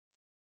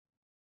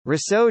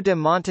Ruisseau-De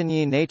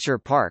Montigny Nature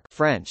Park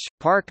French,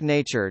 Parc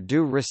Nature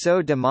du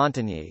Ruisseau-De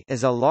Montigny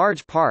is a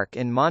large park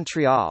in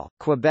Montreal,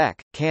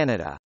 Quebec,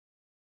 Canada.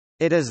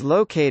 It is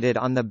located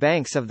on the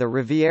banks of the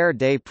Rivière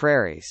des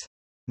Prairies.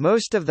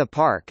 Most of the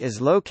park is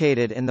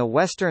located in the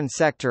western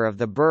sector of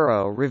the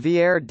borough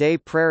Rivière des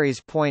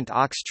Prairies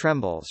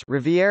Pointe-aux-Trembles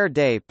Rivière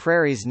des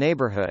Prairies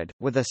neighborhood,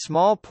 with a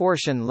small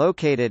portion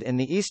located in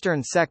the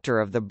eastern sector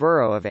of the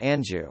borough of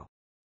Anjou.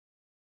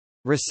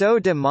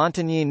 Ruisseau-De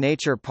Montigny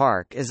Nature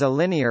Park is a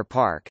linear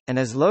park, and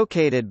is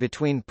located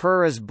between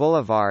Perras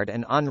Boulevard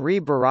and Henri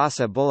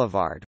Bourassa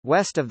Boulevard,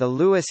 west of the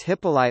Louis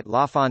Hippolyte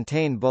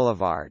Lafontaine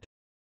Boulevard.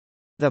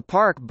 The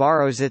park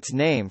borrows its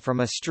name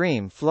from a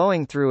stream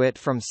flowing through it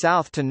from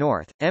south to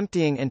north,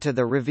 emptying into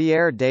the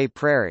Rivière des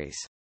Prairies.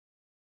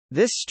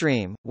 This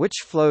stream, which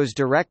flows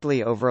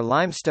directly over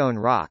limestone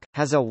rock,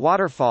 has a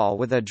waterfall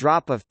with a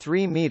drop of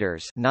 3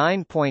 meters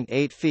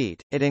 (9.8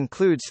 feet). It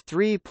includes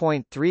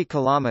 3.3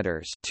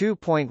 kilometers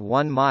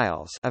 (2.1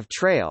 miles) of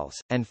trails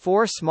and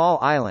 4 small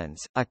islands.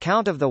 A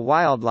count of the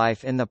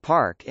wildlife in the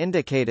park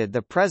indicated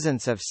the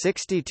presence of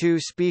 62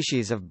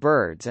 species of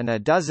birds and a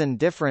dozen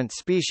different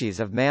species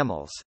of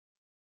mammals.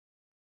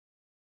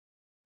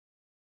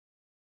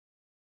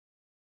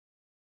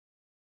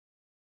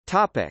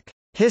 Topic: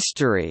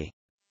 History.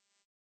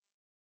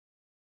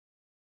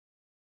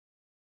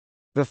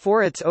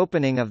 Before its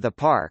opening of the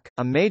park,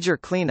 a major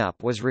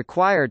cleanup was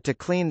required to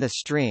clean the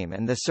stream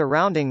and the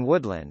surrounding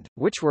woodland,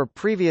 which were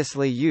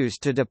previously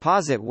used to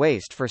deposit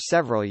waste for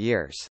several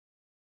years.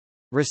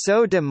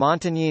 Ruisseau-De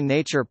Montigny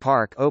Nature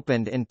Park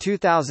opened in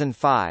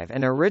 2005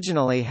 and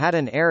originally had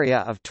an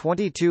area of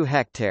 22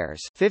 hectares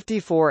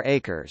 (54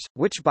 acres),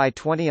 which by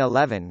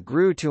 2011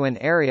 grew to an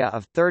area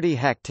of 30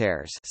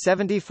 hectares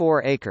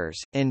 (74 acres).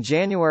 In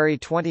January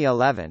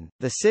 2011,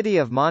 the City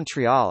of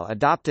Montreal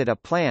adopted a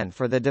plan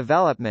for the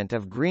development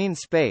of green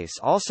space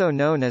also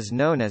known as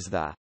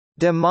the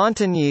De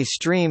Montigny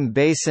Stream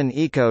Basin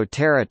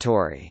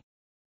Eco-Territory,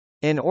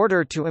 in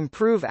order to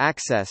improve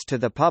access to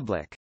the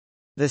public.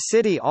 The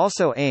city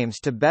also aims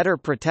to better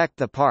protect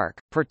the park,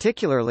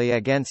 particularly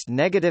against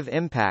negative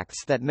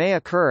impacts that may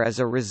occur as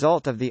a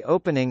result of the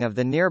opening of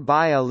the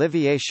nearby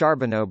Olivier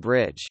Charbonneau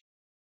Bridge.